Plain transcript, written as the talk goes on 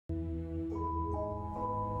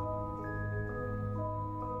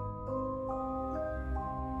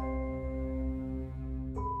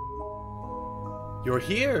You're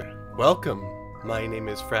here! Welcome! My name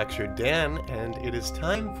is Fractured Dan, and it is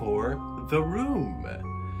time for The Room.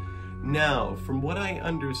 Now, from what I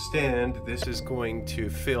understand, this is going to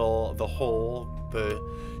fill the hole, the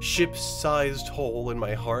ship-sized hole in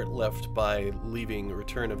my heart left by leaving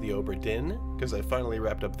Return of the Obra Dinn, because I finally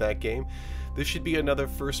wrapped up that game. This should be another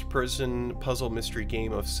first-person puzzle mystery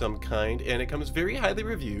game of some kind, and it comes very highly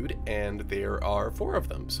reviewed, and there are 4 of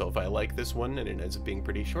them. So if I like this one and it ends up being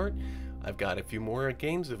pretty short, I've got a few more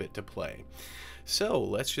games of it to play. So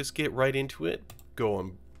let's just get right into it,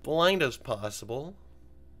 going blind as possible.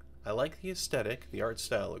 I like the aesthetic, the art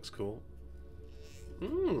style looks cool.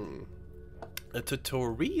 A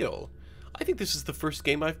tutorial. I think this is the first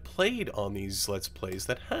game I've played on these Let's Plays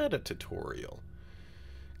that had a tutorial.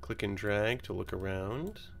 Click and drag to look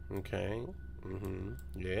around. Okay.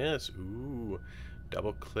 Yes. Ooh.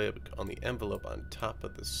 Double click on the envelope on top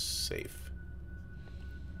of the safe.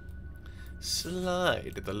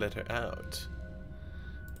 Slide the letter out.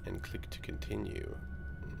 And click to continue.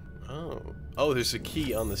 Oh, there's a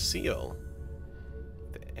key on the seal.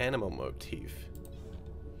 The animal motif.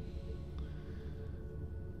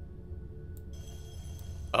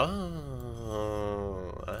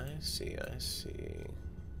 Oh, I see.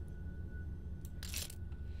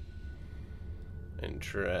 And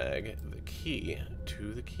drag the key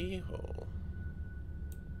to the keyhole.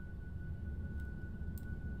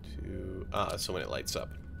 So when it lights up.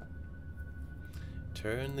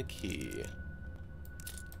 Turn the key.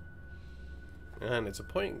 And it's a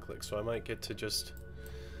point and click, so I might get to just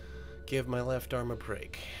give my left arm a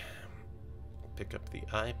break. Pick up the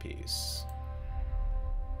eyepiece.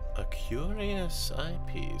 A curious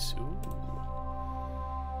eyepiece. Ooh.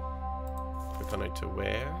 Click on it to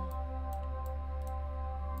wear.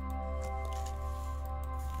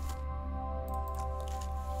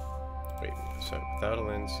 Wait, so without a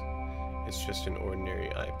lens, it's just an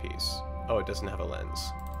ordinary eyepiece. Oh, it doesn't have a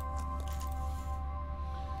lens.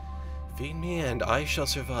 Feed me and I shall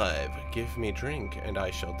survive. Give me drink and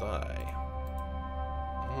I shall die.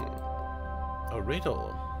 A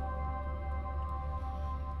riddle.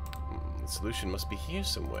 The solution must be here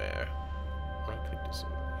somewhere. Right click to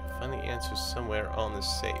find the answer somewhere on the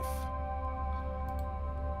safe.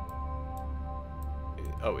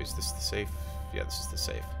 Oh, is this the safe? Yeah, this is the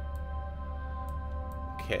safe.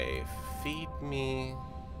 Okay, feed me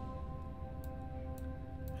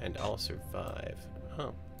and I'll survive.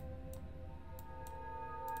 Oh.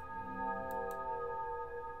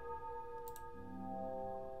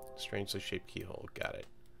 Strangely shaped keyhole. Got it.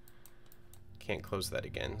 Can't close that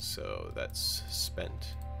again, so that's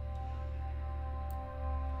spent.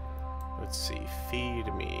 Let's see.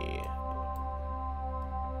 Feed me.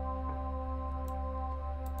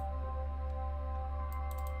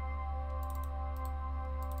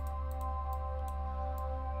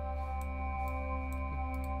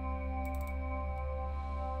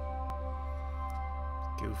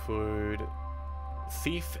 Guilford.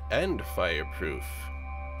 Thief and fireproof.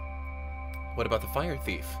 What about the fire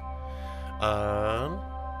thief?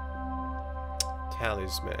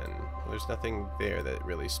 Talisman. Well, there's nothing there that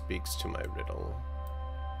really speaks to my riddle.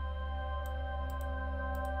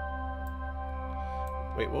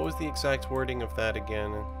 Wait, what was the exact wording of that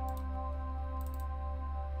again?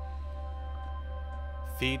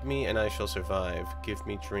 Feed me and I shall survive. Give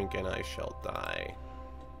me drink and I shall die.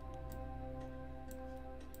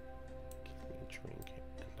 Give me drink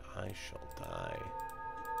and I shall die.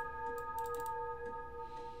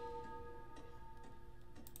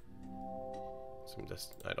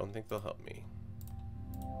 I don't think they'll help me.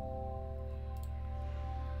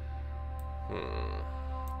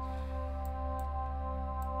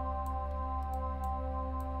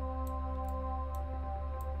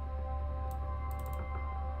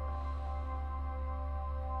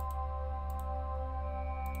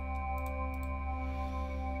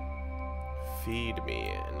 Feed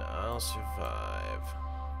me and I'll survive.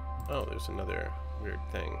 Oh, there's another weird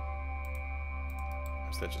thing. Or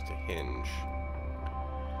is that just a hinge?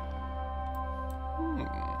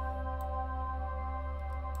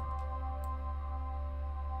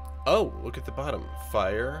 Oh, look at the bottom.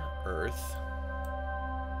 Fire, earth,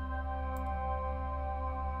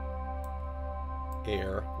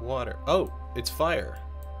 air, water. Oh, it's fire.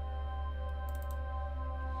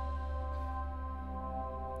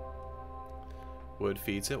 Wood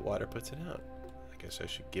feeds it, water puts it out. I guess I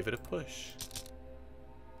should give it a push.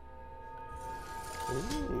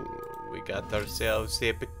 Ooh, we got ourselves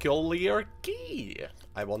a peculiar key.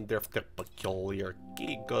 I wonder if the peculiar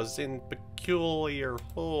key goes in peculiar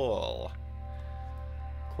hole.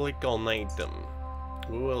 Click on item.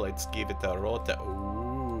 Ooh, let's give it a rota.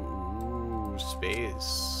 Ooh,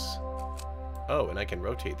 space. Oh, and I can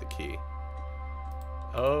rotate the key.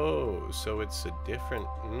 Oh, so it's a different...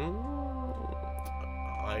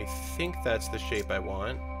 I think that's the shape I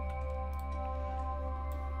want.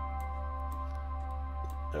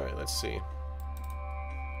 Alright, let's see.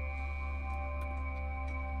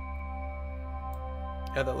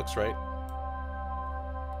 Yeah, that looks right.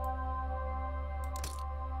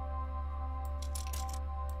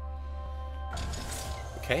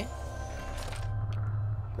 Okay.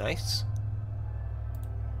 Nice.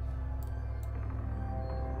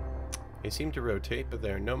 They seem to rotate, but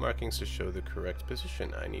there are no markings to show the correct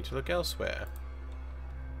position. I need to look elsewhere.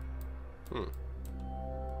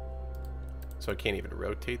 So I can't even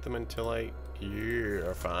rotate them until I...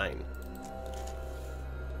 Yeah, fine.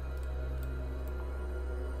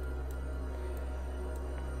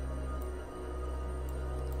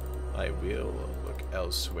 I will look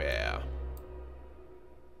elsewhere.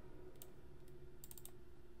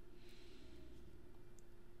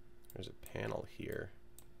 There's a panel here.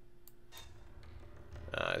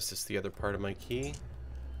 Is this the other part of my key?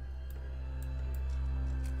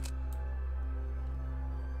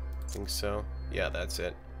 I think so. Yeah, that's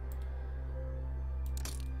it.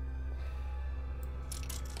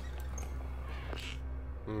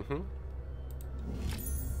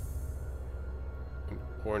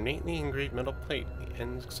 Ornately engraved metal plate. The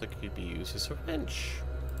end looks like it could be used as a wrench.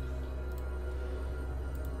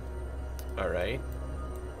 Alright.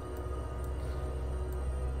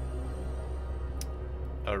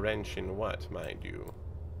 A wrench in what, mind you?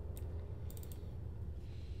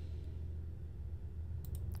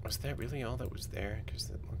 Was that really all that was there?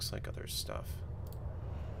 Because it looks like other stuff.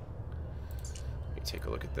 Let me take a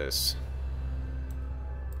look at this.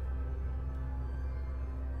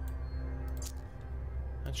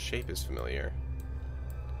 That shape is familiar.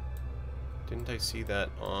 Didn't I see that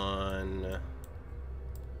on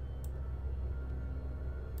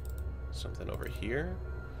something over here?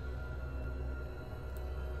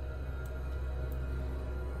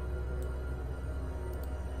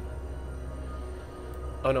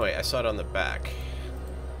 Oh no, wait, I saw it on the back.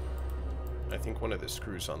 I think one of the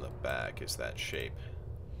screws on the back is that shape.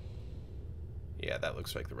 Yeah, that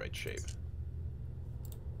looks like the right shape.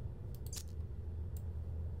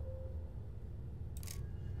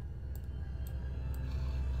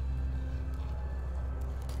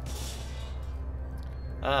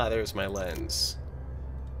 Ah, there's my lens.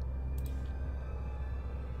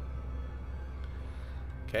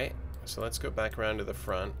 Okay, so let's go back around to the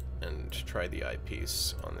front and try the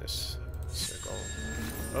eyepiece on this circle.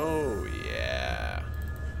 Oh, yeah.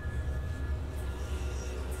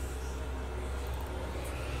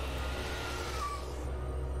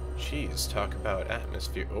 Jeez, talk about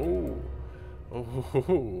atmosphere. Oh.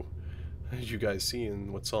 Oh. Did you guys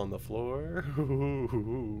seeing what's on the floor?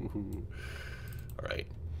 Alright.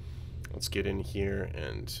 Let's get in here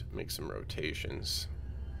and make some rotations.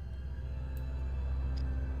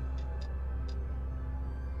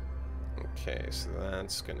 Okay, so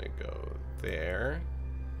that's gonna go there.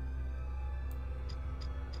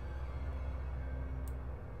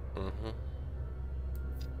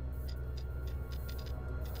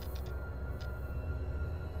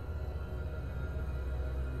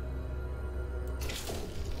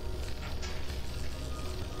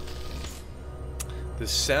 The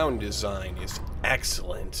sound design is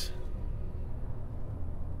excellent.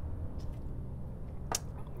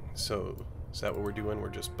 So, is that what we're doing? We're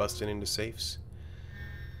just busting into safes?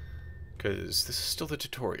 Because this is still the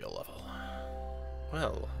tutorial level.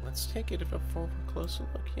 Well, let's take it for a closer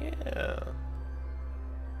look. Yeah.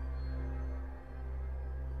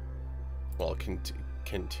 Well,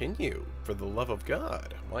 continue. For the love of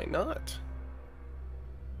God. Why not?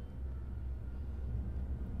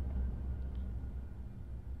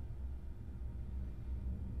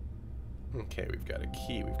 Okay, we've got a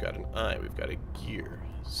key, we've got an eye, we've got a gear.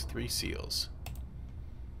 It's 3 seals.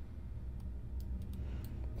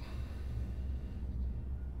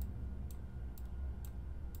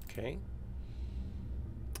 Okay.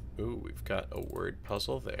 Ooh, we've got a word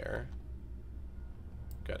puzzle there.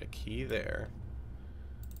 Got a key there.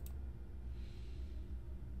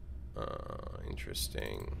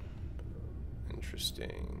 Interesting.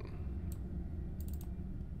 Interesting.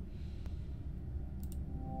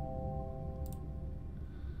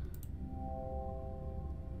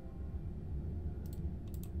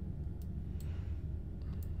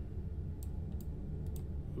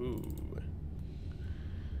 Ooh.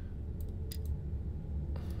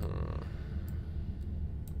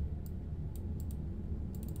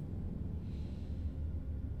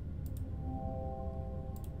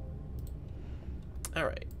 All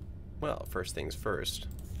right. Well, first things first.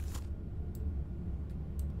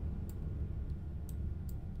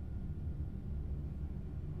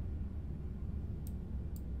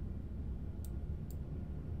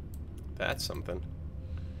 That's something.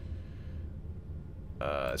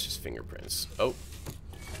 It's just fingerprints. Oh.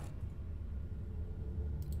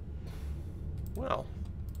 Well.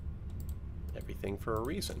 Everything for a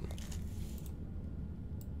reason.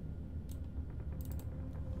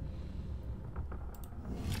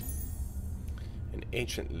 An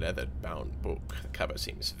ancient leather-bound book. The cover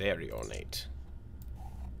seems very ornate.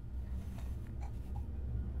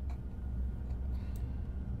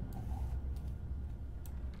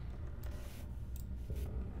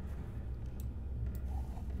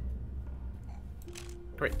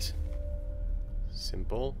 Great.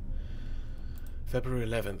 Simple. February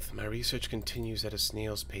 11th. My research continues at a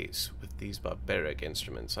snail's pace with these barbaric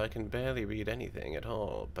instruments. I can barely read anything at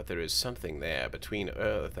all, but there is something there, between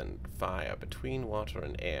earth and fire, between water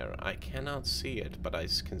and air. I cannot see it, but I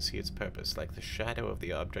can see its purpose, like the shadow of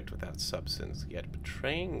the object without substance, yet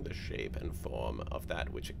betraying the shape and form of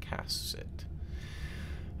that which casts it.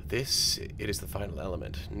 This, it is the final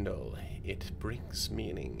element. Null. It brings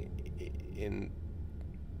meaning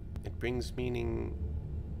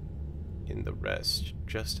in the rest,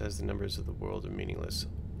 just as the numbers of the world are meaningless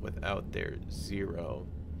without their zero.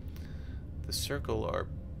 The circle are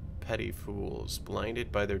petty fools,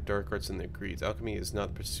 blinded by their dark arts and their greeds. Alchemy is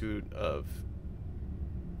not the pursuit of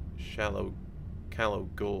callow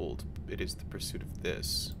gold. It is the pursuit of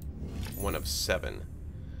this. One of 7.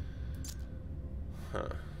 Huh.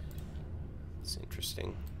 That's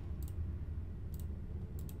interesting.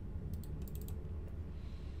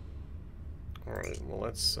 Alright, well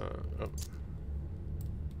let's, oh.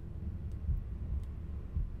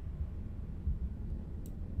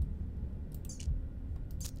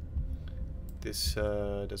 This,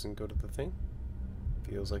 doesn't go to the thing?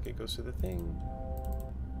 Feels like it goes to the thing.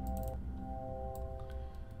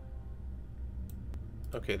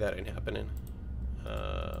 Okay, that ain't happening.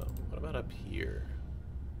 What about up here?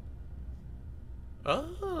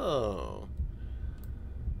 Oh!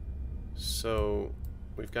 So...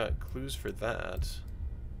 we've got clues for that.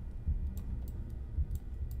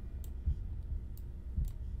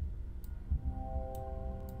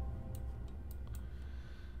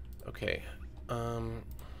 Okay.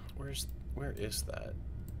 Where is that?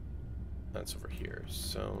 That's over here.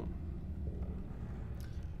 So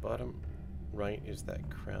bottom right is that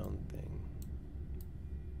crown thing.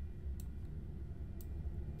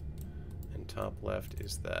 And top left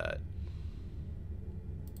is that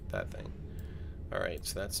thing. Alright,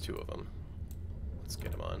 so that's 2 of them. Let's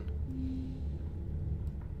get them on.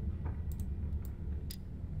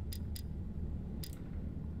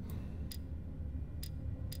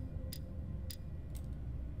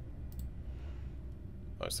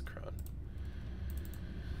 Oh, it's the crown.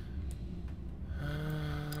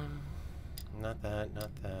 Not that,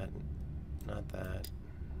 not that, not that.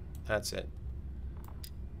 That's it.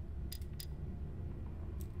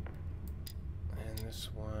 And this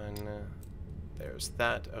one... there's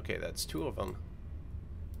that. Okay, that's 2 of them.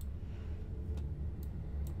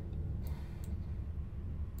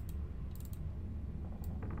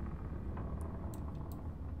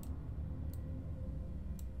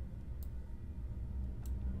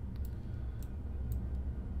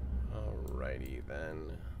 Alrighty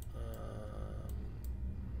then.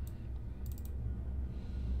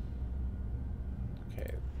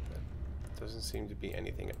 Okay, that doesn't seem to be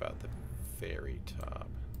anything about the very top.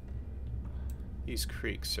 These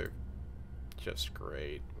creeks are just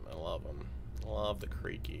great. I love them. I love the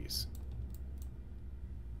creakies.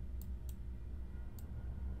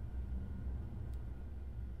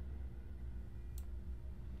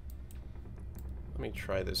 Let me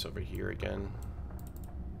try this over here again.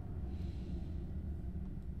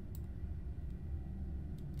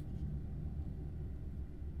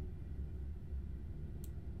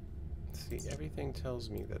 See, everything tells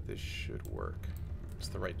me that this should work. It's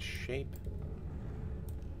the right shape.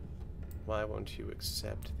 Why won't you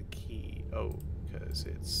accept the key? Oh, because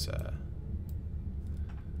it's,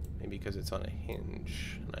 maybe because it's on a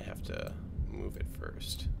hinge, and I have to move it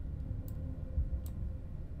first.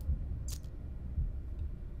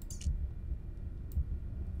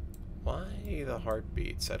 Why the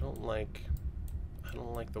heartbeats? I don't like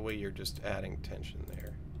the way you're just adding tension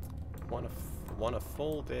there. Wanna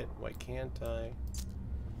fold it? Why can't I?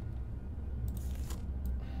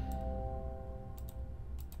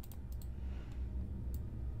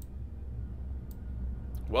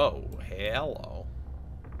 Whoa, hello.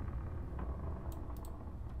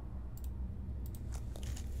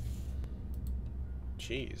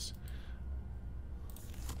 Jeez.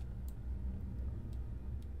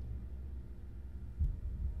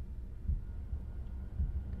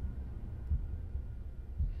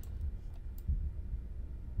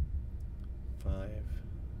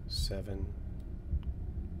 7.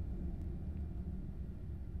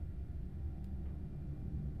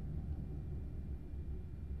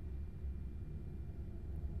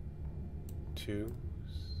 Two,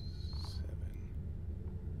 7,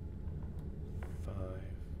 5.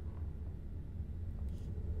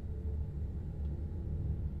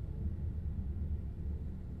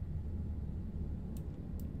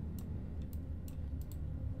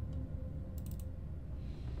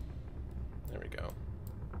 There we go.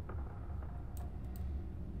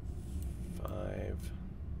 5.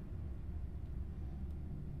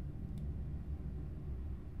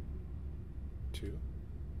 Two.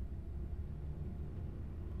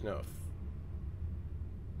 No.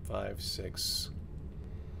 5, 6.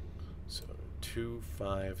 So 2,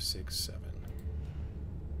 5, 6, 7.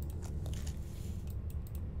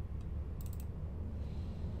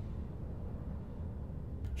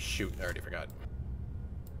 Shoot, I already forgot.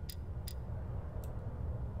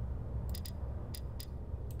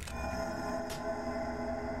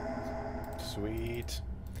 Sweet.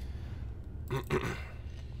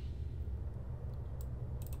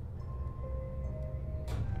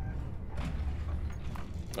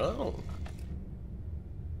 Oh.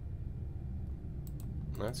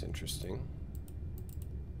 That's interesting.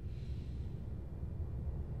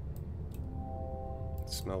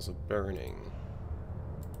 It smells of burning.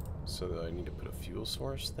 So do I need to put a fuel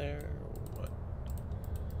source there, or what?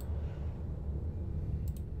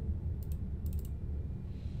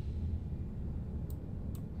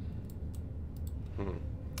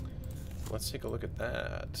 Let's take a look at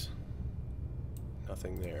that.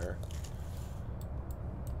 Nothing there.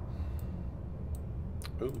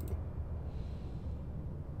 Ooh.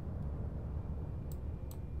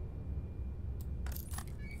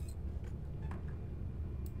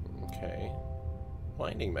 Okay.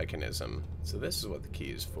 Winding mechanism. So this is what the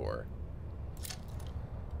key is for.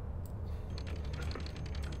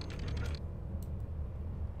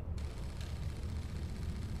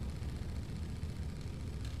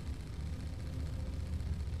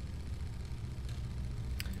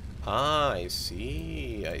 Ah, I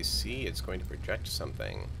see. I see. It's going to project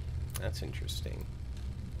something. That's interesting.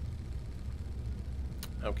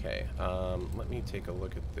 Okay, let me take a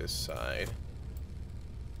look at this side.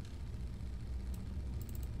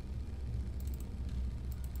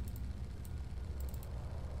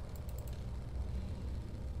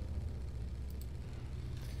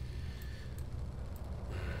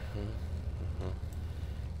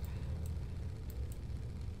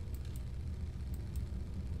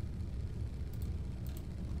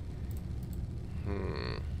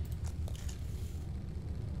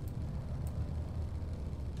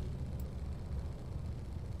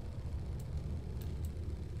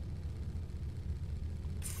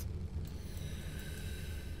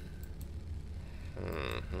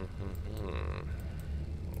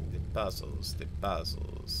 The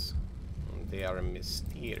puzzles. They are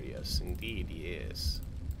mysterious indeed, yes.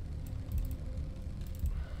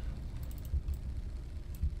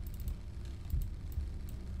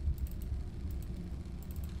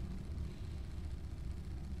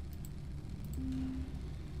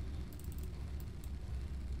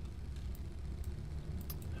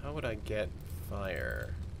 How would I get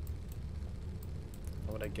fire?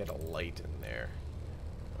 How would I get a light in there?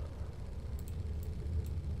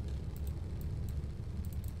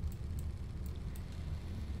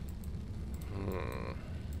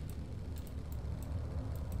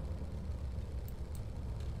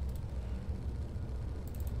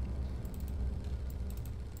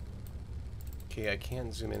 Okay, I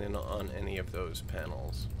can't zoom in on any of those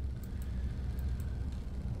panels.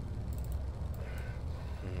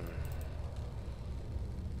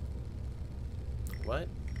 What?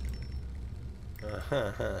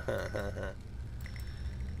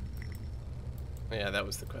 Yeah, that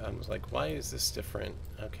was the question. I was like, why is this different?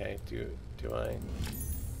 Okay, do I?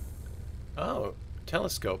 Oh,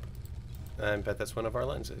 telescope. I bet that's one of our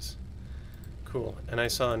lenses. Cool. And I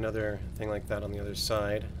saw another thing like that on the other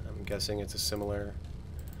side. I'm guessing it's a similar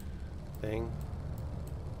thing.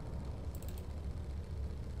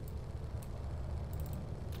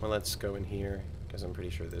 Well, let's go in here, because I'm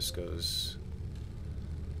pretty sure this goes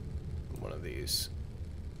in one of these.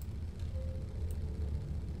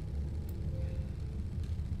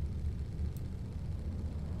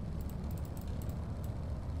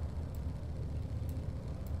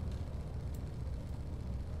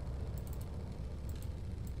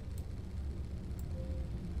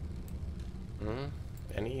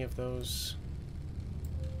 Any of those?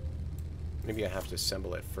 Maybe I have to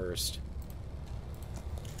assemble it first.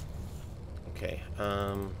 Okay,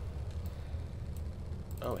 oh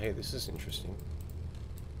hey, this is interesting.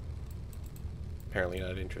 apparently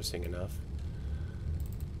not interesting enough.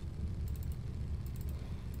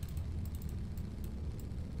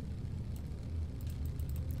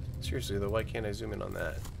 Seriously though, why can't I zoom in on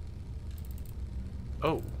that?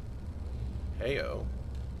 Oh. Heyo.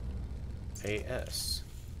 AS.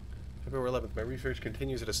 February 11th. My research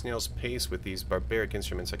continues at a snail's pace with these barbaric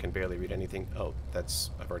instruments. I can barely read anything. Oh, that's...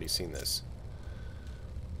 I've already seen this.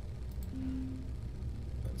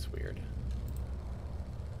 That's weird.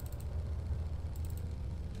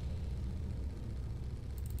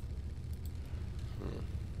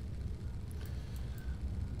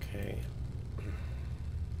 Okay.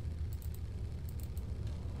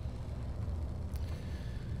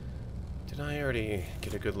 Did I already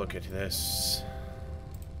get a good look at this?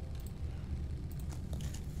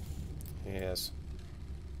 Yes.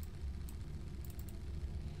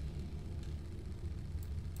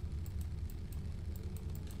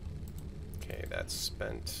 Okay, that's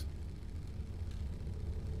spent.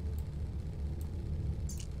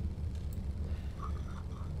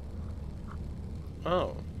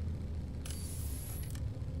 Oh.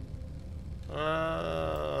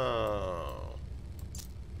 Oh.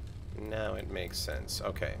 Now it makes sense.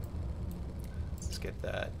 Okay. Let's get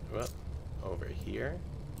that over here.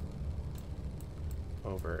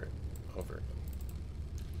 Over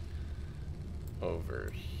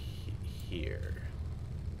here.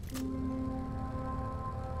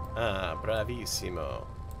 Ah, bravissimo.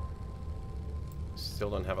 Still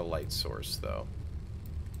don't have a light source, though.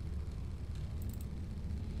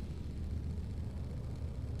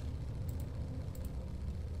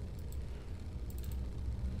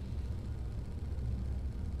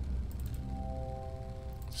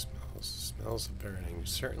 Smells of burning.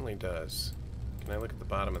 Certainly does. Can I look at the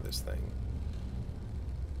bottom of this thing?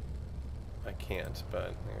 I can't,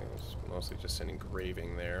 but it's mostly just an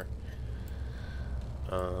engraving there.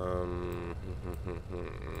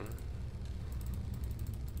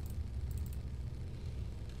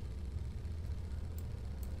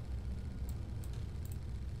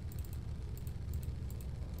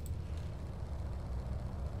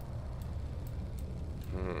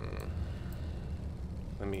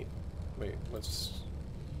 Let me... Wait, let's...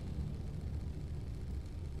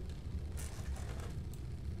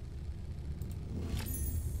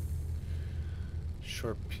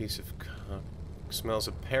 Short piece of... Smells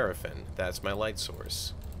of paraffin. That's my light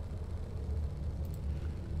source.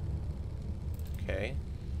 Okay.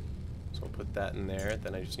 So I'll put that in there.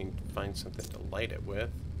 Then I just need to find something to light it with.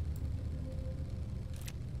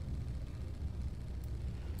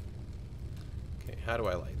 Okay, how do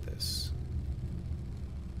I light this?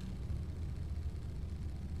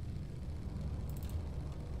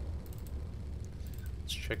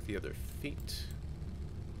 Let's check the other feet.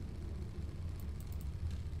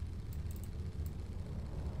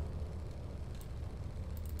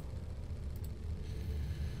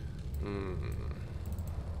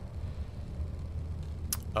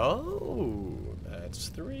 Oh, that's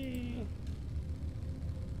 3.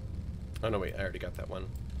 Oh, no, wait, I already got that one.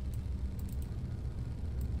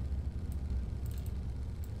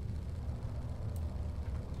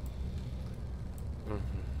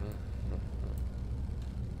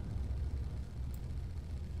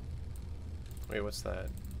 Wait, what's that?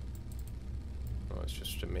 Oh, it's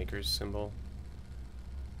just a maker's symbol.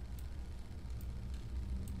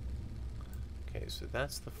 Okay, so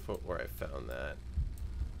that's the foot where I found that.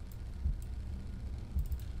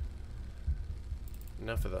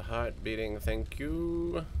 Enough of the heart beating, thank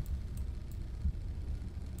you.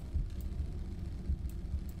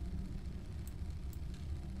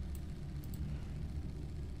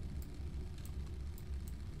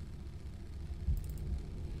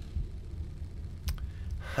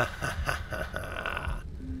 Ha ha ha ha ha.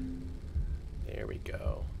 There we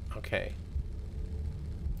go. Okay.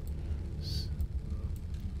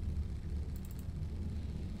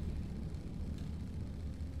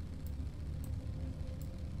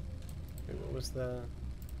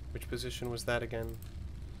 Which position was that again?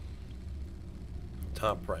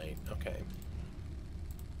 Top right, okay.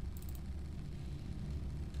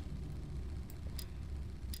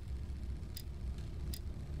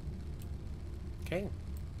 Okay.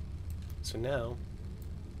 So now,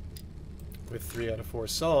 with 3 out of 4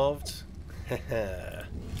 solved,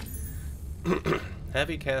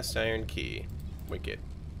 heavy cast iron key. Wicked.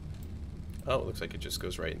 Oh, it looks like it just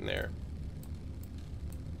goes right in there.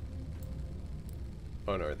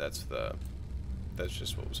 Oh no, that's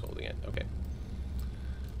just what was holding it. Okay.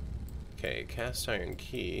 Okay, cast iron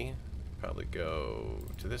key. Probably go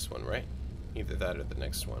to this one, right? Either that or the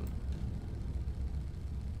next one.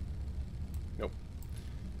 Nope.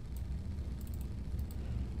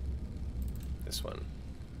 This this one?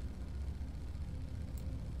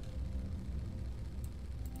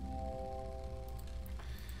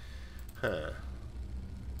 Huh.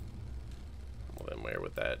 Well, then where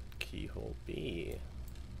would that keyhole be?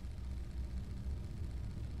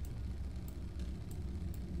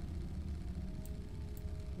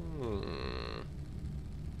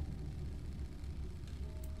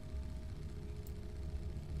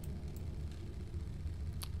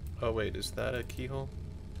 Oh wait, is that a keyhole?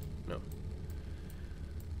 No.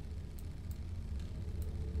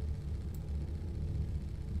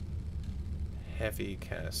 Heavy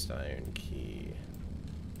cast iron key.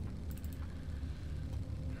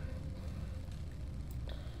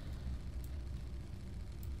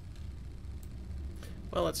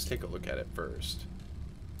 Well, let's take a look at it first.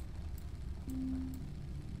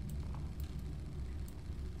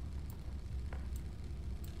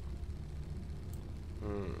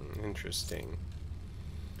 Interesting.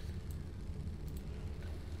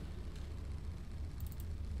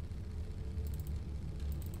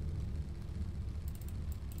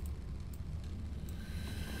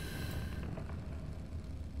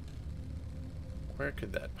 Where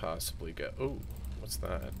could that possibly go? Oh, what's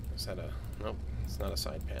that? Is that a... Nope, it's not a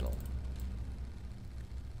side panel.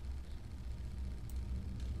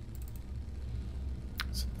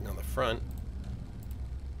 Something on the front.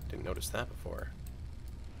 Didn't notice that before.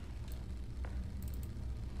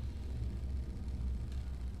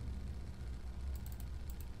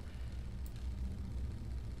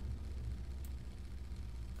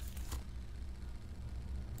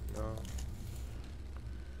 No.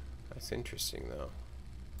 That's interesting, though.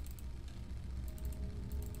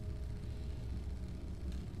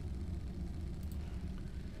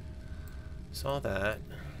 Saw that.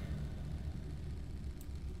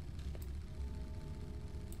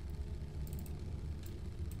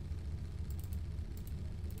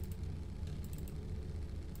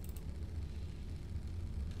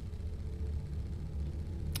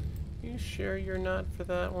 You sure you're not for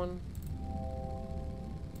that one?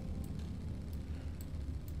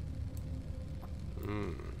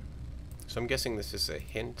 So I'm guessing this is a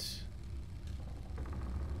hint.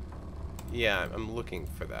 Yeah, I'm looking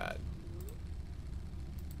for that.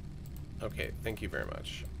 Okay, thank you very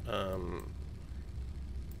much.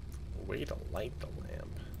 Way to light the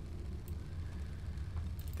lamp.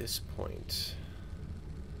 At this point.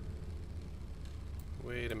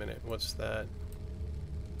 Wait a minute, what's that?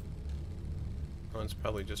 Oh, it's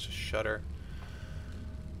probably just a shutter.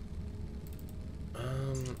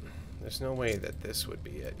 There's no way that this would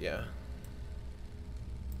be it, yeah.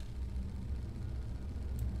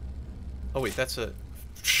 Oh wait, that's a...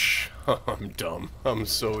 I'm dumb. I'm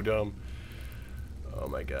so dumb. Oh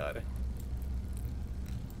my god.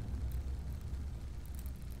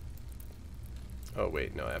 Oh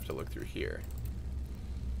wait, no, I have to look through here.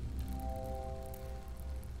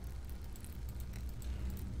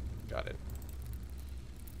 Got it.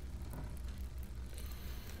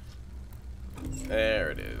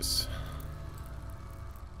 There it is.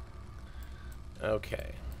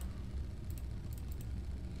 Okay.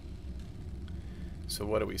 So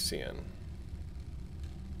what are we seeing?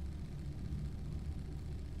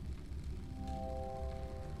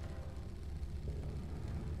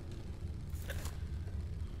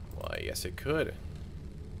 Why, yes it could.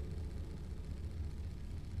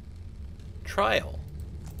 Trial.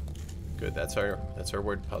 Good, that's our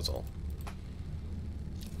word puzzle.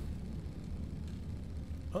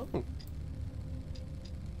 Oh.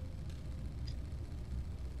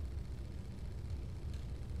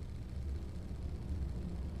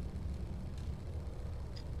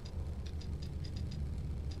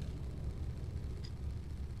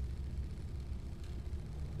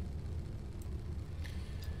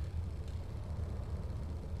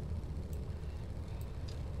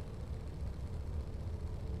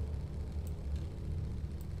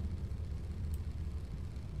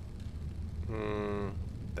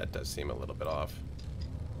 That does seem a little bit off.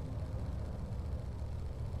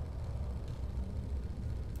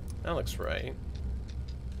 That looks right.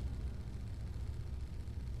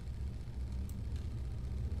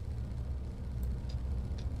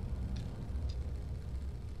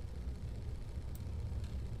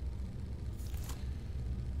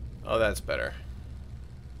 Oh, that's better.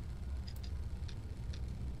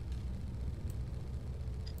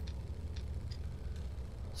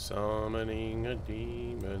 Summoning a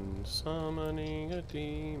demon, summoning a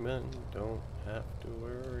demon. Don't have to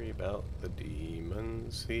worry about the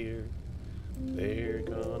demons here. They're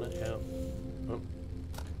gonna help. Oh.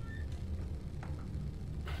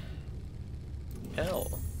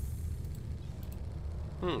 Hell.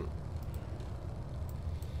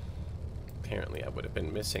 apparently I would have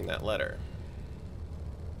been missing that letter.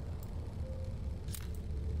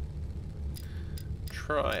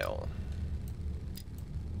 Trial.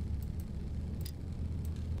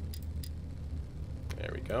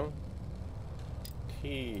 There we go.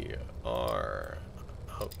 T-R.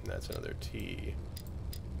 Oh, that's another T.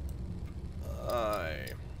 I.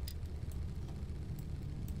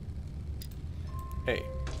 Hey.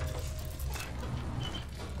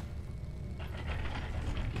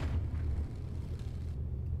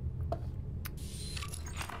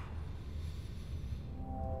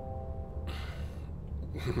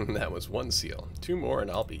 That was one seal. 2 more and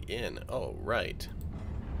I'll be in. Oh, right.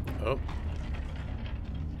 Oh.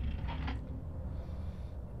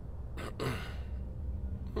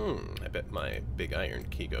 I bet my big iron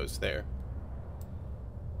key goes there.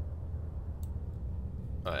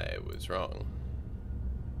 I was wrong.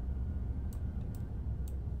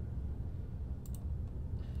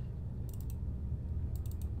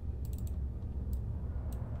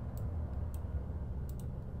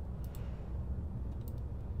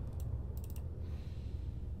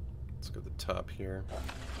 Let's go to the top here.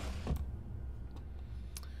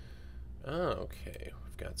 Oh, okay.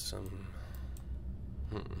 We've got some...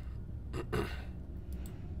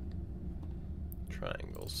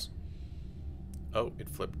 triangles. Oh, it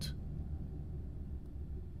flipped.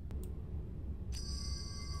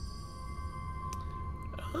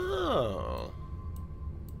 Oh.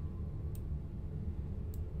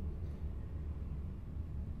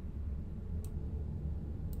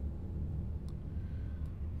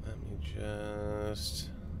 Let me just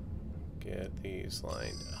get these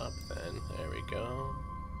lined up then. There we go.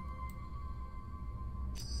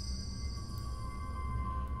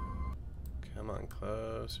 Come on,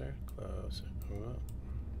 closer, closer. Whoa.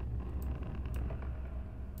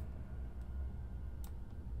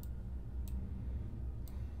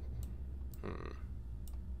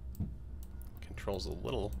 Controls a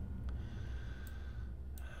little.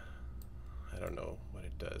 I don't know what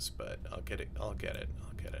it does, but I'll get it. I'll get it.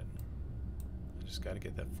 I'll get it. I just got to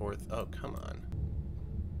get that fourth. Oh, come on.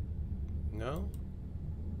 No?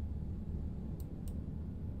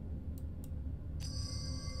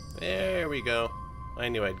 There we go. I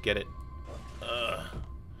knew I'd get it.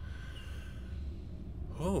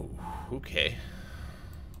 Oh, okay.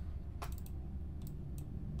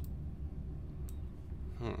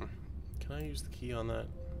 Can I use the key on that?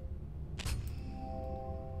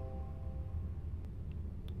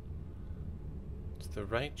 It's the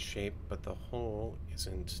right shape, but the hole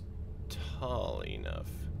isn't tall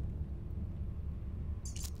enough.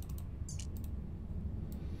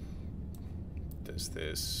 Does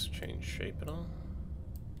this change shape at all?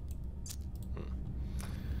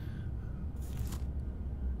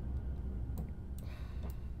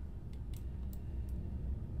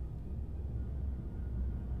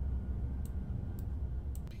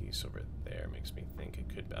 Piece over there makes me think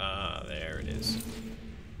it could... Ah, there it is.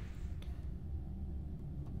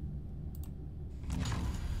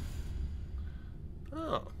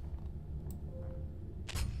 Oh.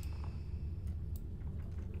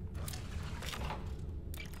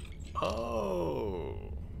 Oh.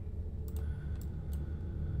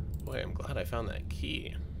 Boy, I'm glad I found that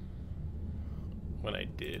key. When I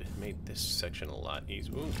did, it made this section a lot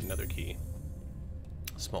easier. Ooh, another key.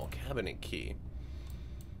 Small cabinet key.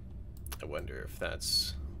 I wonder if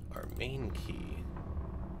that's our main key.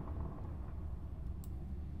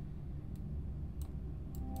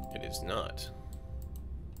 It is not.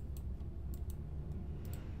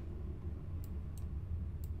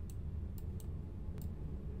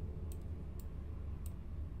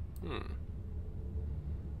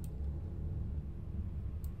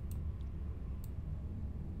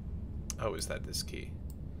 Oh, is that this key?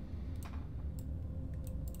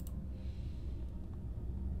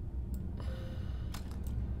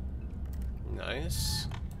 Nice.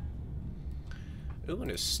 Ooh,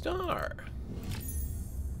 and a star.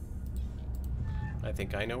 I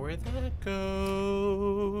think I know where that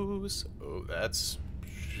goes. Oh, that's...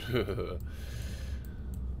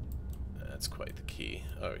 that's quite the key.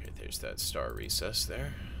 Oh, okay, there's that star recess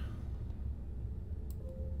there.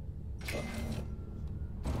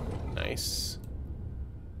 Nice.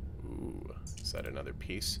 Ooh, is that another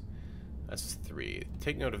piece? That's 3.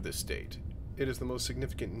 Take note of this date. It is the most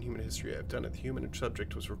significant in human history I have done it. The human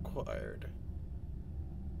subject was required.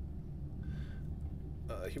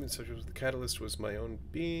 Human subject was the catalyst was my own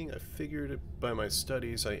being. I figured by my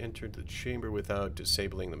studies I entered the chamber without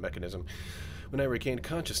disabling the mechanism. When I regained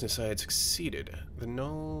consciousness, I had succeeded. The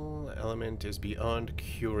null element is beyond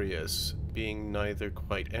curious, being neither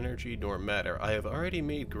quite energy nor matter. I have already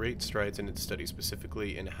made great strides in its study,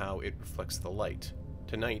 specifically in how it reflects the light.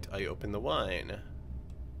 Tonight, I open the wine.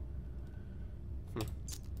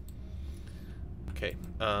 Okay,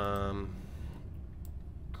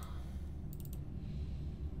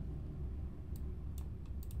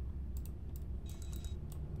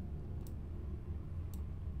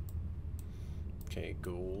 okay,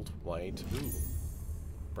 gold, white, ooh.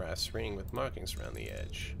 Brass ring with markings around the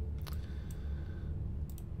edge.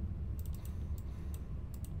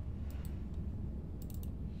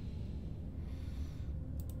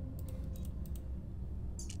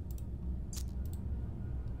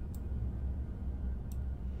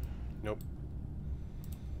 Nope.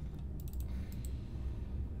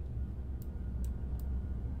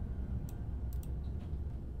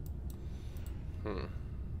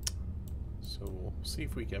 So we'll see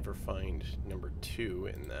if we can ever find number 2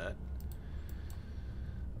 in that.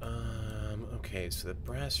 Okay, so the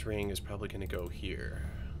brass ring is probably going to go here.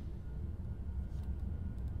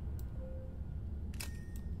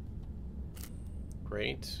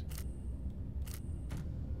 Great.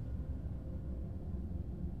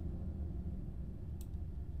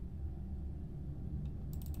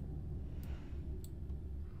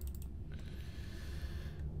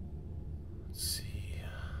 Let's see.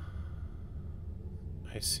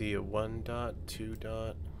 I see a 1 dot, 2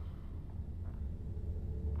 dot.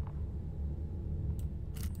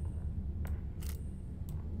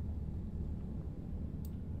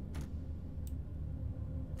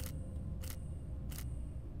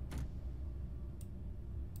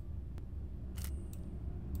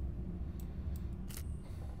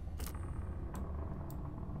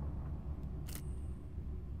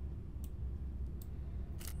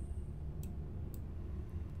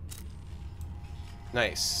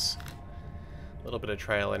 Nice. A little bit of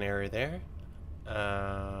trial and error there.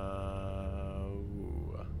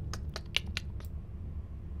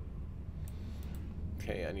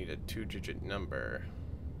 Okay, I need a 2-digit number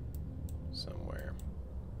somewhere.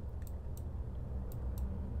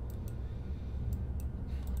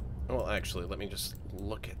 Well, actually, let me just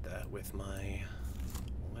look at that with my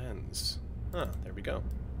lens. Huh, there we go.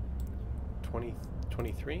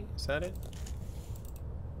 23? Is that it?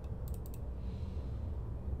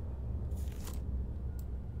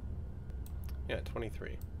 Yeah,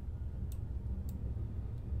 23.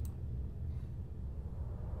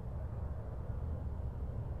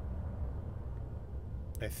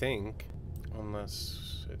 I think,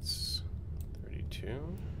 unless it's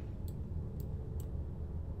 32.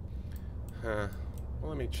 Huh. Well,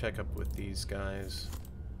 let me check up with these guys.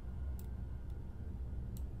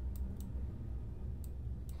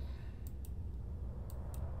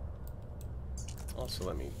 Also,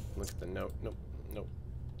 let me look at the note. Nope, nope.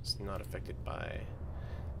 It's not affected by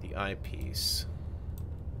the eyepiece.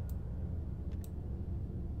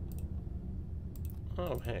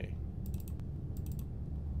 Oh, hey.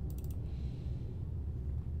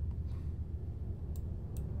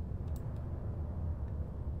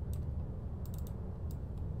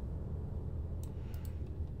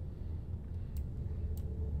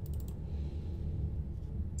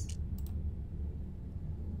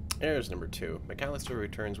 Errors number 2. McAllister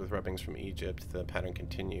returns with rubbings from Egypt. The pattern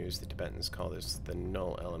continues. The Tibetans call this the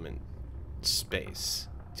null element space.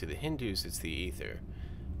 To the Hindus, it's the ether.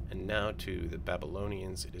 And now to the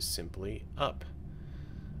Babylonians, it is simply up.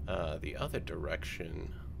 The other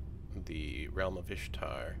direction, the realm of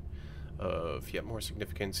Ishtar. Of yet more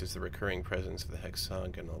significance is the recurring presence of the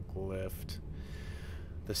hexagonal glyph.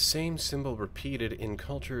 The same symbol repeated in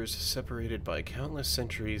cultures separated by countless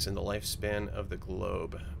centuries in the lifespan of the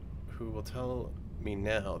globe. Who will tell me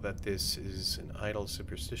now that this is an idle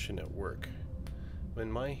superstition at work?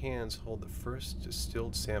 When my hands hold the first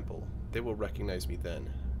distilled sample, they will recognize me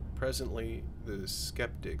then. Presently, the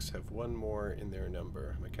skeptics have one more in their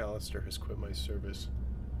number. McAllister has quit my service.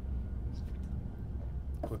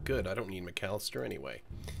 Well, good. I don't need McAllister anyway.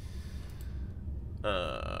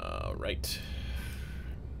 Right.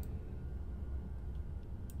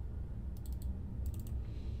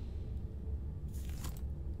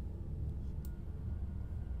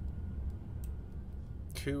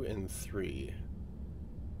 Two and 3,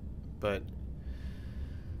 but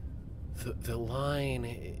the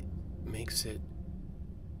line makes it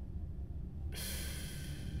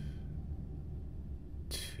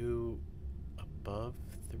 2 above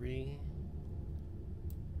 3.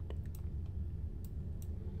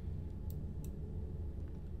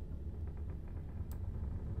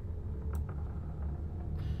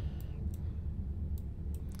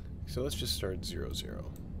 So let's just start 0, 0.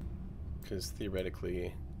 Because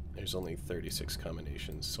theoretically, there's only 36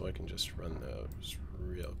 combinations, so I can just run those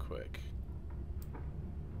real quick.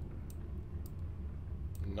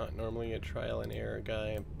 I'm not normally a trial and error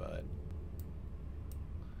guy, but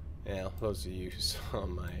yeah, those of you who saw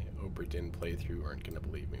my Obra Dinn playthrough aren't going to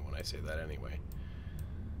believe me when I say that anyway.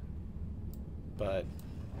 But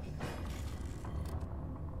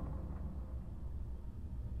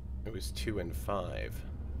it was 2 and 5.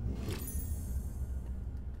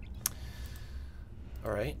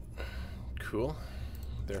 Alright, cool.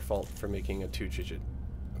 Their fault for making a 2-digit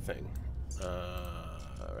thing.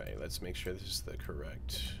 Alright, let's make sure this is the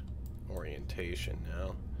correct orientation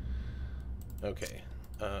now. Okay,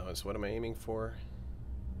 so what am I aiming for?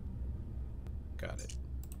 Got it.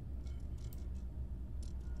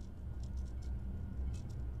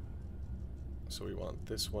 So we want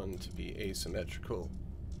this one to be asymmetrical,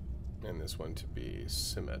 and this one to be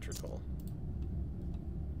symmetrical.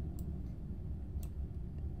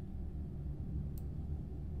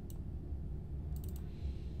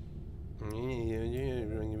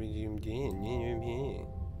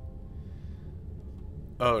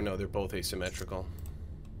 Oh no, they're both asymmetrical.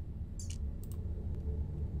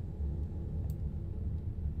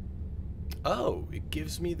 Oh, it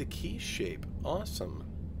gives me the key shape. Awesome.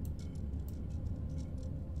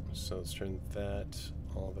 So let's turn that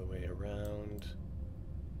all the way around.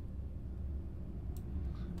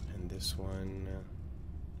 And this one...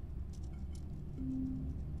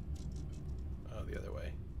 oh, the other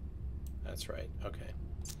way. That's right. Okay.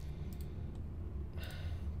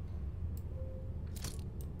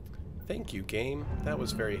 Thank you, game. That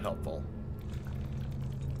was very helpful.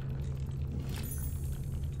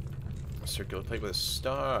 A circular plate with a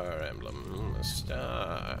star emblem. A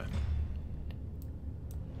star.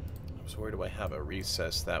 So where do I have a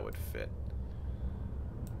recess that would fit?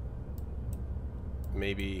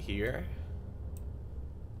 Maybe here?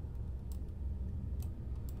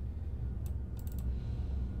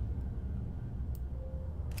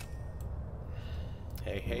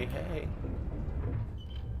 Hey, hey, hey.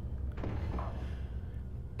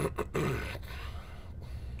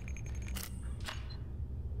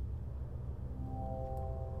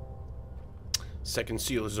 Second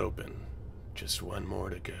seal is open. Just one more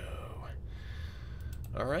to go.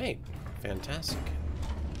 Alright. Fantastic.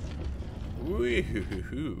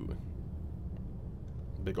 Woo-hoo-hoo-hoo.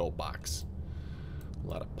 Big old box. A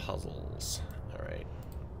lot of puzzles. Alright.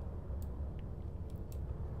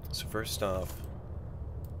 So first off...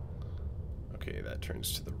 okay, that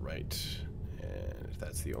turns to the right. And if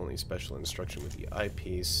that's the only special instruction with the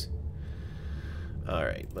eyepiece...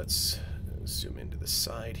 alright, let's zoom into the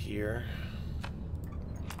side here.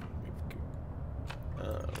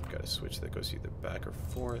 We've got a switch that goes either back or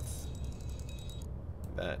forth.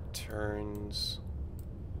 That turns.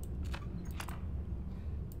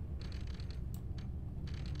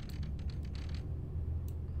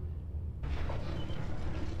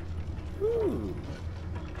 Ooh.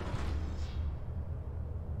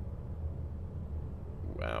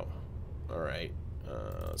 Wow. All right.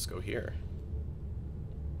 Let's go here.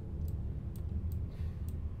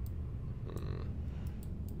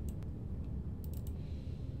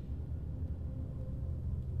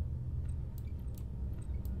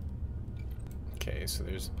 Okay, so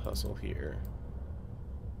there's a puzzle here.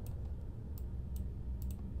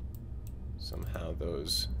 Somehow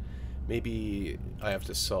those... maybe I have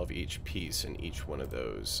to solve each piece and each one of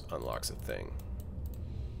those unlocks a thing.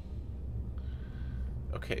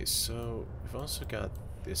 Okay, so we've also got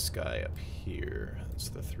this guy up here. That's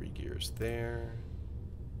the 3 gears there.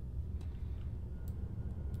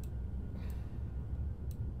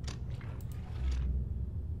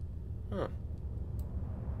 Huh.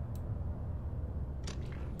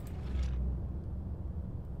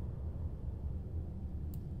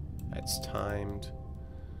 It's timed.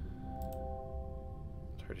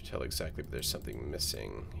 It's hard to tell exactly, but there's something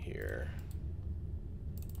missing here.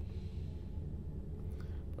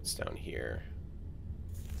 What's down here?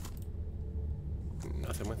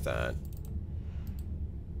 Nothing with that.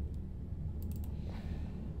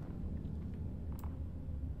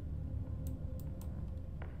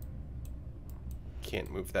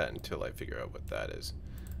 Can't move that until I figure out what that is.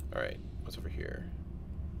 Alright, what's over here?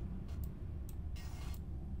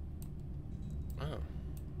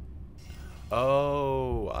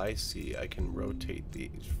 Oh, I see. I can rotate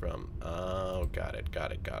these from... oh, got it,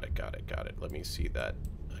 got it, got it, got it, got it. Let me see that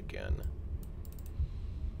again.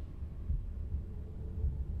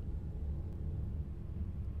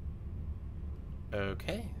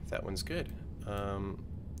 Okay, that one's good.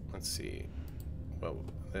 Let's see. Well,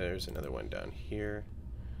 there's another one down here.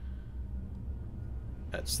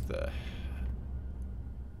 That's the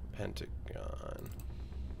Pentagon.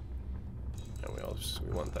 And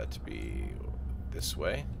we want that to be this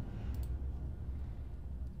way.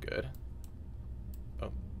 Good.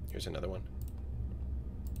 Oh, here's another one.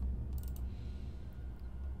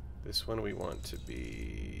 This one we want to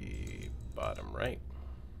be bottom right.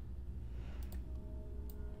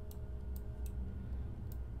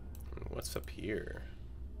 And what's up here?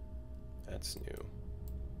 That's new.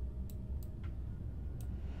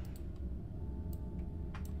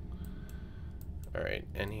 All right,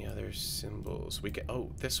 any other symbols? We get, oh,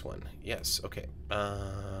 this one. Yes, okay. We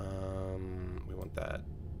want that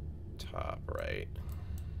top right.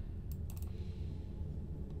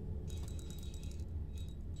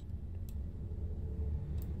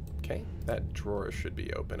 Okay, that drawer should be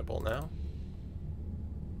openable now.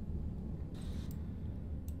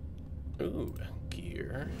 Ooh,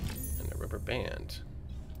 gear and a rubber band.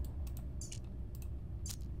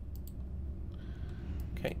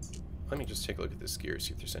 Okay, let me just take a look at this gear,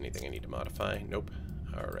 see if there's anything I need to modify. Nope.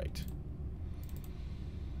 All right.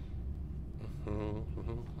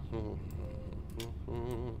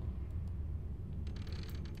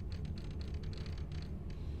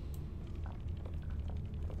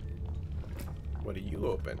 What do you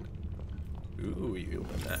open? Ooh, you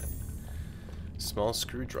open that. Small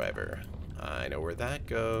screwdriver. I know where that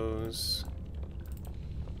goes.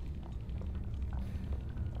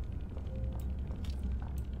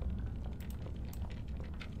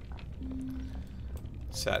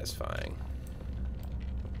 Satisfying.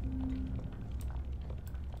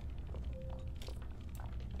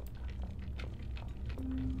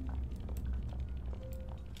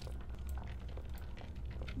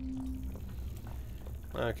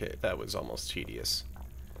 Okay, that was almost tedious.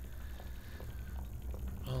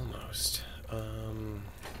 Almost.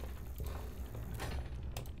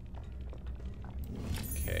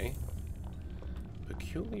 Okay.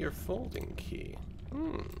 Peculiar folding key.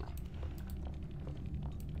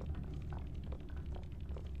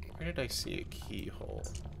 Where did I see a keyhole?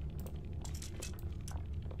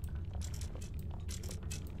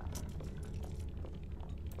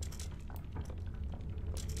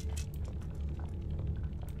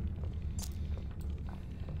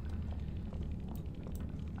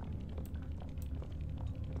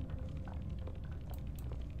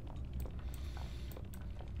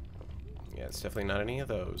 Yeah, it's definitely not any of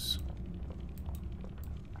those.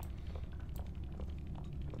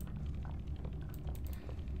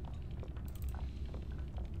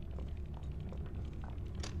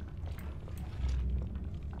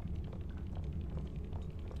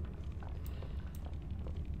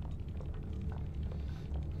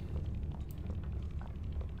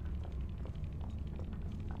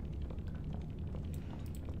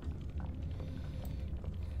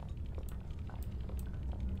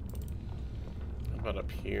 How about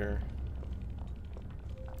up here?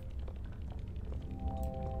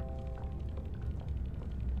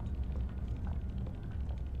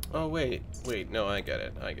 Oh, wait, no, I get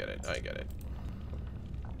it.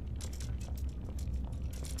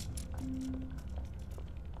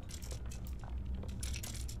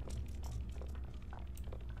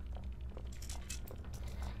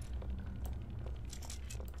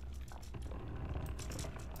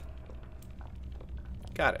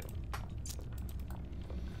 Got it.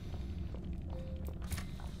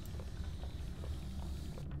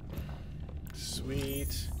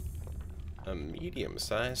 Sweet. A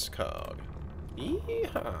medium-sized cog.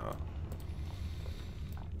 Yeehaw!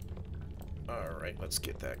 Alright, let's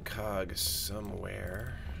get that cog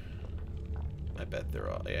somewhere. I bet they're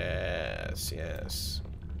all... Yes, yes.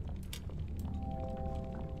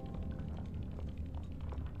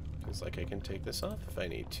 Feels like I can take this off if I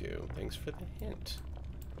need to. Thanks for the hint.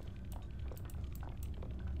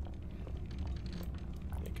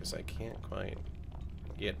 Yeah, because I can't quite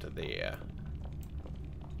get to there.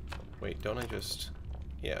 Wait, don't I just...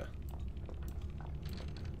 Yeah.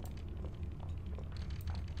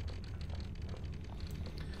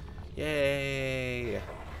 Yay!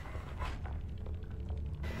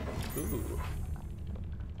 Ooh.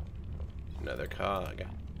 Another cog.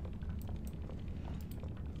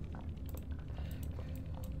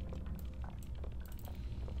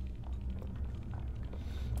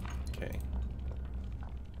 Okay.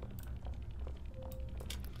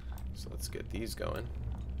 So let's get these going.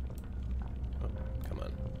 Oh, come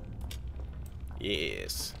on.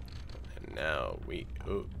 Yes. And now we...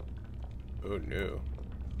 Oh. Oh no.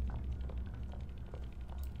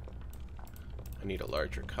 I need a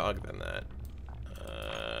larger cog than that.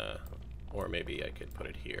 Or maybe I could put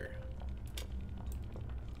it here.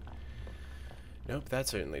 Nope, that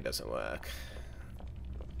certainly doesn't work.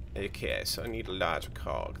 Okay, so I need a larger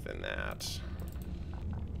cog than that.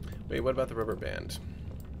 Wait, what about the rubber band?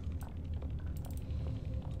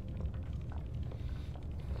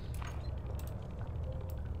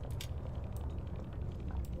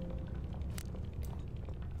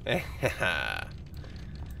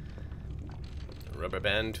 Rubber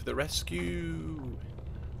band to the rescue.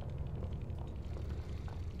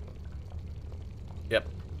 Yep.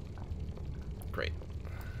 Great.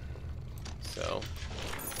 So.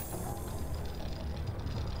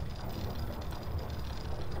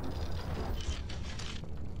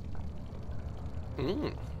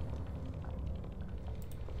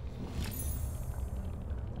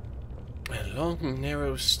 A long,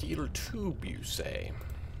 narrow steel tube, you say?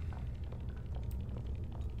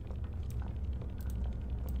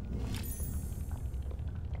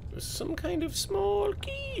 Some kind of small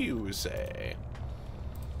key, you say?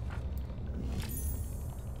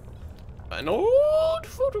 An old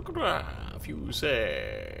photograph, you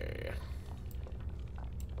say?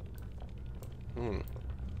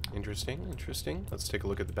 Interesting, interesting. Let's take a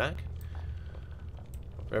look at the back.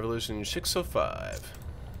 Revolution 605.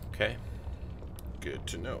 Okay. Good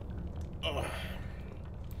to know. Ugh.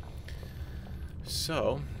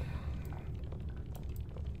 So,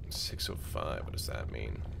 605, what does that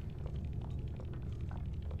mean?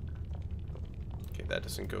 Okay, that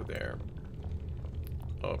doesn't go there.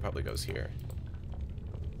 Oh, it probably goes here.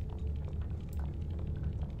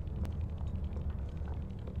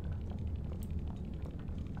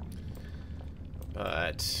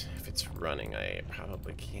 But if it's running, I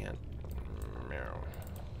probably can't. Meow.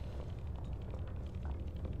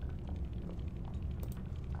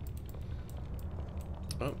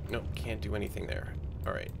 Oh, no, can't do anything there.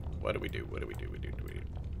 All right, what do we do? What do we do?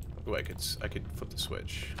 Oh, I could flip the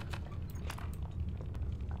switch.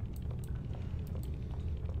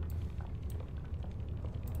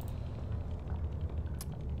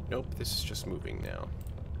 Nope, this is just moving now.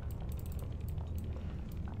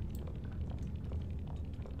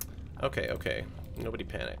 Okay, okay. Nobody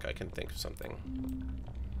panic. I can think of something.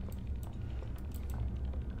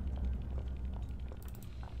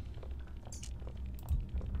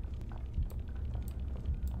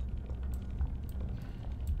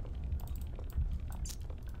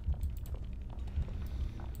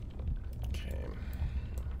 Okay.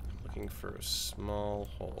 Looking for a small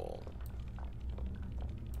hole.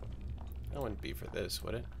 That wouldn't be for this,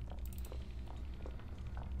 would it?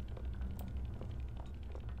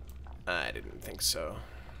 I didn't think so.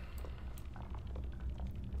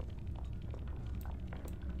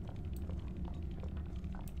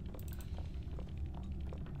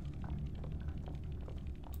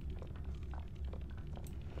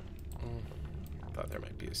 Thought there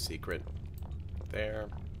might be a secret there.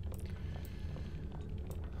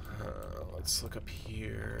 Let's look up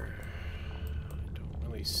here. I don't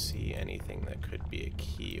really see anything that could be a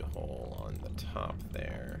keyhole on the top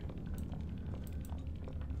there.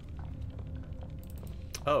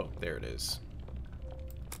 Oh, there it is.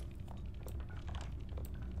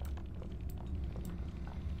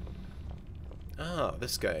 Oh,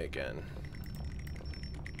 this guy again.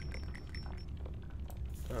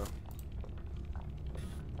 Oh.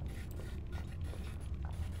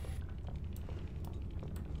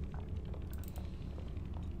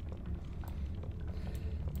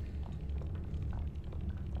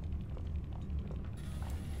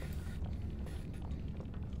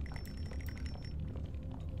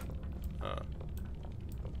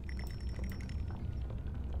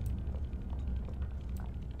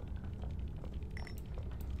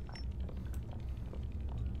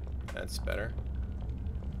 That's better.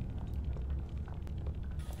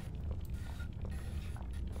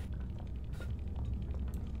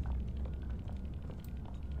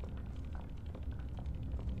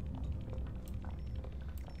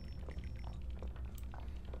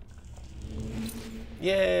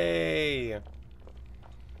 Yay!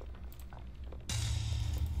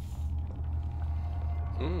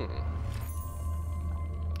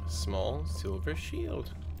 Small silver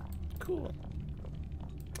shield. Cool.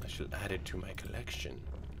 I should add it to my collection.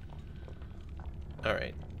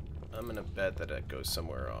 Alright. I'm gonna bet that it goes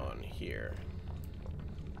somewhere on here.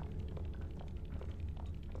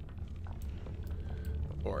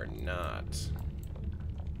 Or not.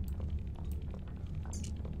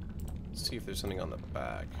 Let's see if there's something on the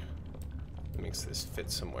back that makes this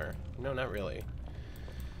fit somewhere. No, not really.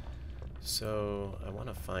 So, I want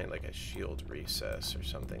to find like a shield recess or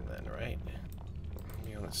something then, right?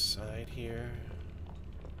 Maybe on the side here.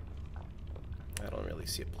 I don't really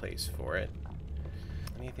see a place for it.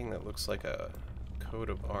 Anything that looks like a coat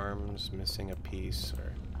of arms missing a piece,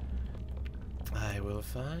 or I will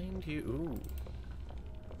find you. Ooh.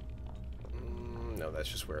 No, that's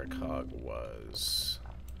just where a cog was.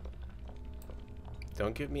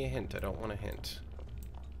 Don't give me a hint. I don't want a hint.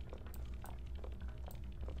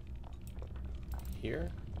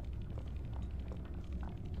 Here?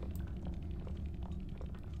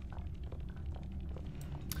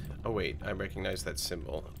 Oh wait, I recognize that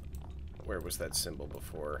symbol. Where was that symbol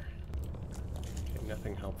before? Okay,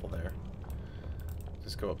 nothing helpful there. Does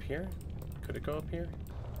this go up here? Could it go up here?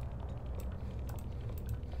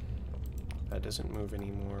 That doesn't move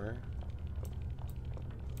anymore.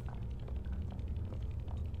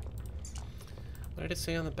 What did it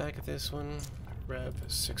say on the back of this one? Rev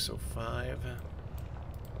 605.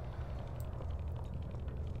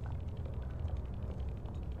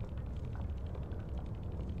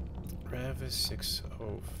 Rev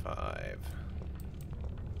 605.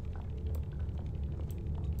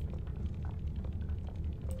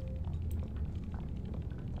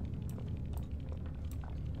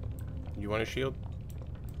 You want a shield?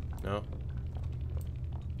 No?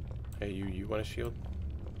 Hey, you want a shield?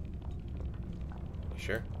 You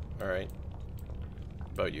sure? Alright.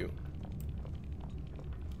 About you.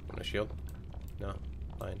 Want a shield? No?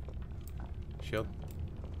 Fine. Shield?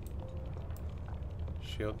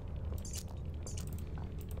 Shield?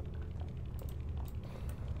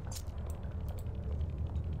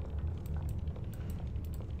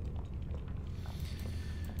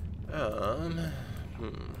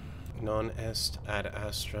 Non est ad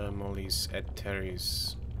astra mollis et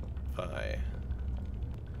terris vi.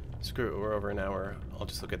 Screw it, we're over an hour. I'll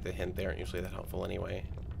just look at the hint. They aren't usually that helpful anyway.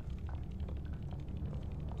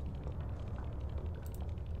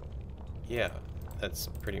 Yeah, that's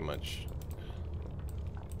pretty much...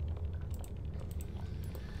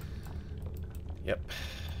 Yep.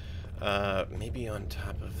 Maybe on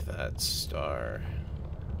top of that star.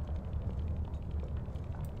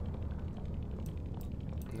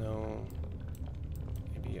 No.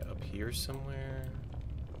 Maybe up here somewhere?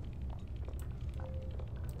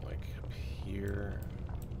 Like up here?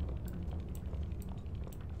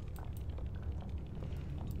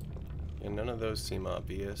 Yeah, none of those seem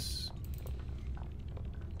obvious.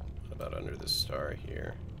 What about under the star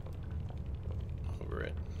here? Over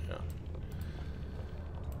it, yeah.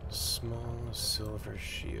 Small silver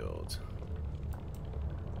shield.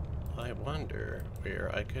 I wonder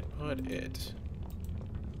where I could put it.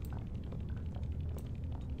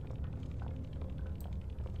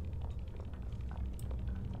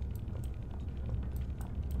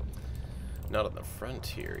 Not on the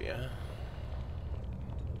frontier, yeah?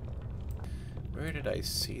 Where did I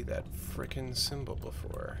see that frickin' symbol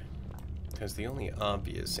before? Because the only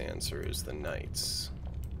obvious answer is the knights.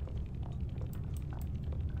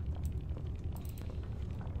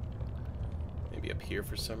 Maybe up here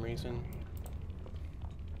for some reason?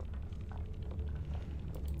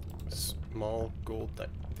 Small gold...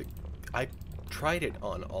 I tried it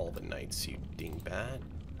on all the knights, you dingbat.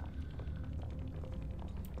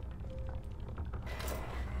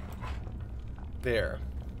 There.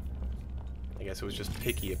 I guess it was just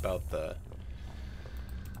picky about the...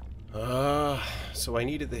 so I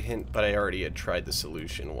needed the hint, but I already had tried the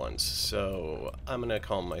solution once, so I'm gonna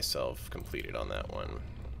call myself completed on that one.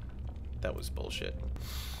 That was bullshit.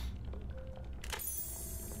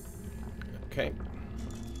 Okay.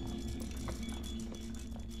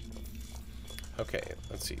 Okay,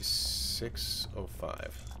 let's see.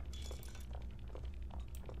 6:05.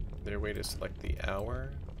 Their way to select the hour?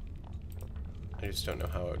 I just don't know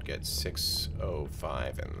how I would get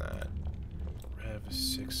 6:05 in that. Rev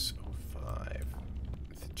 6:05.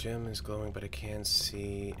 The gem is glowing, but I can't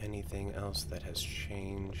see anything else that has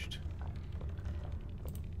changed.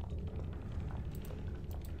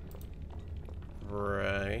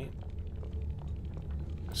 Right.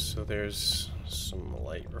 So there's some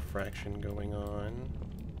light refraction going on.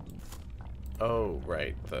 Oh,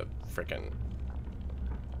 right, the frickin'...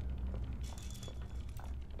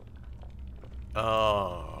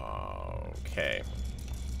 Oh, okay.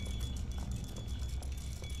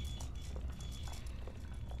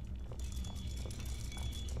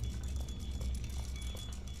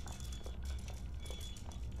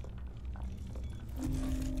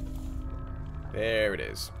 There it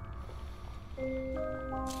is.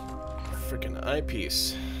 Frickin'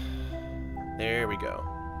 eyepiece. There we go.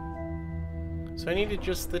 So I needed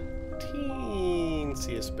just the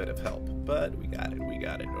teensiest bit of help, but we got it, we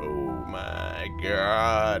got it. Oh my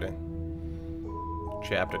god.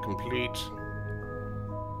 Chapter complete.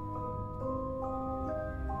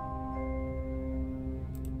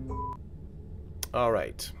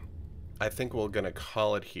 Alright. I think we're gonna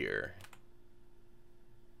call it here.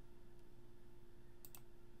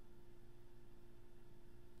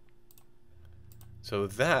 So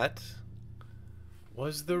that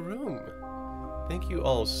was The Room. Thank you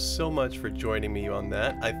all so much for joining me on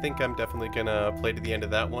that. I think I'm definitely gonna play to the end of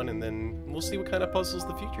that one, and then we'll see what kind of puzzles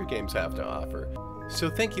the future games have to offer. So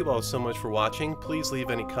thank you all so much for watching. Please leave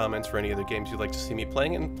any comments for any other games you'd like to see me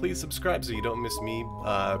playing, and please subscribe so you don't miss me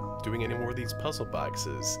doing any more of these puzzle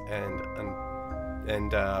boxes. And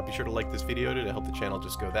be sure to like this video to help the channel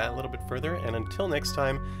just go that a little bit further. And until next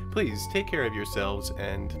time, please take care of yourselves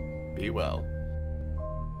and be well.